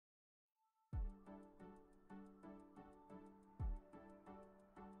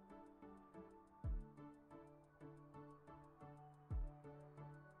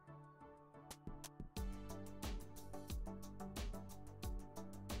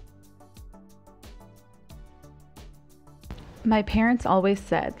My parents always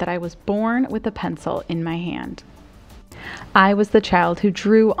said that I was born with a pencil in my hand. I was the child who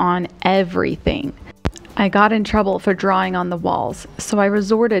drew on everything. I got in trouble for drawing on the walls, so I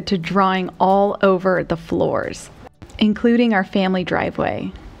resorted to drawing all over the floors, including our family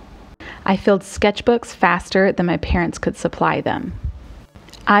driveway. I filled sketchbooks faster than my parents could supply them.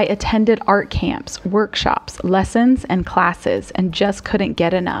 I attended art camps, workshops, lessons, and classes, and just couldn't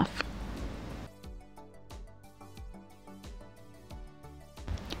get enough.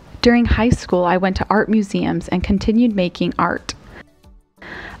 During high school, I went to art museums and continued making art.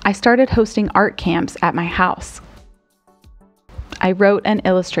 I started hosting art camps at my house. I wrote and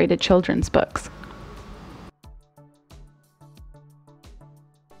illustrated children's books.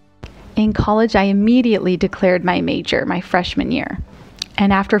 In college, I immediately declared my major my freshman year.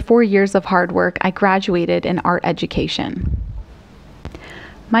 And after 4 years of hard work, I graduated in art education.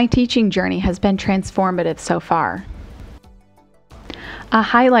 My teaching journey has been transformative so far. A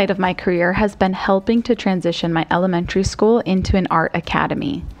highlight of my career has been helping to transition my elementary school into an art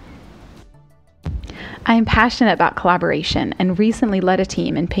academy. I am passionate about collaboration and recently led a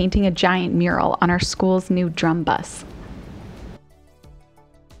team in painting a giant mural on our school's new drum bus.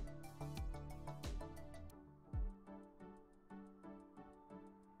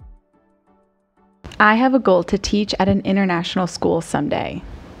 I have a goal to teach at an international school someday.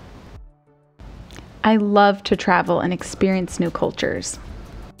 I love to travel and experience new cultures.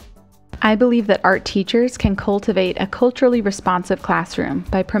 I believe that art teachers can cultivate a culturally responsive classroom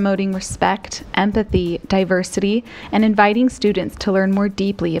by promoting respect, empathy, diversity, and inviting students to learn more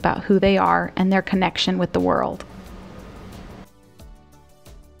deeply about who they are and their connection with the world.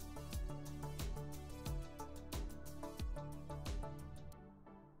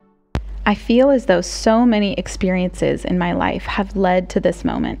 I feel as though so many experiences in my life have led to this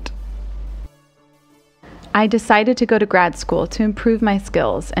moment. I decided to go to grad school to improve my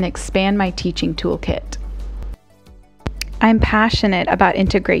skills and expand my teaching toolkit. I'm passionate about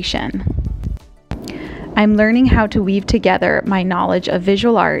integration. I'm learning how to weave together my knowledge of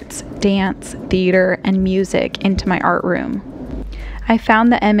visual arts, dance, theater, and music into my art room. I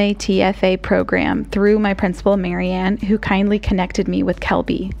found the MATFA program through my principal, Marianne, who kindly connected me with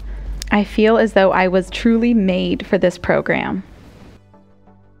Kelby. I feel as though I was truly made for this program.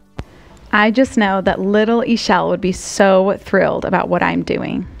 I just know that little Ishel would be so thrilled about what I'm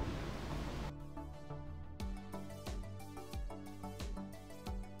doing.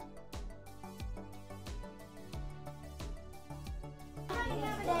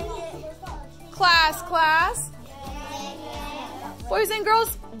 Class. Boys and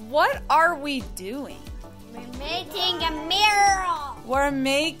girls, what are we doing? We're making a mural. We're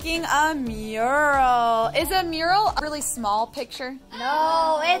making a mural. Is a mural a really small picture?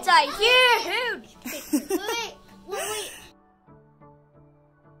 No, it's a huge picture. Wait.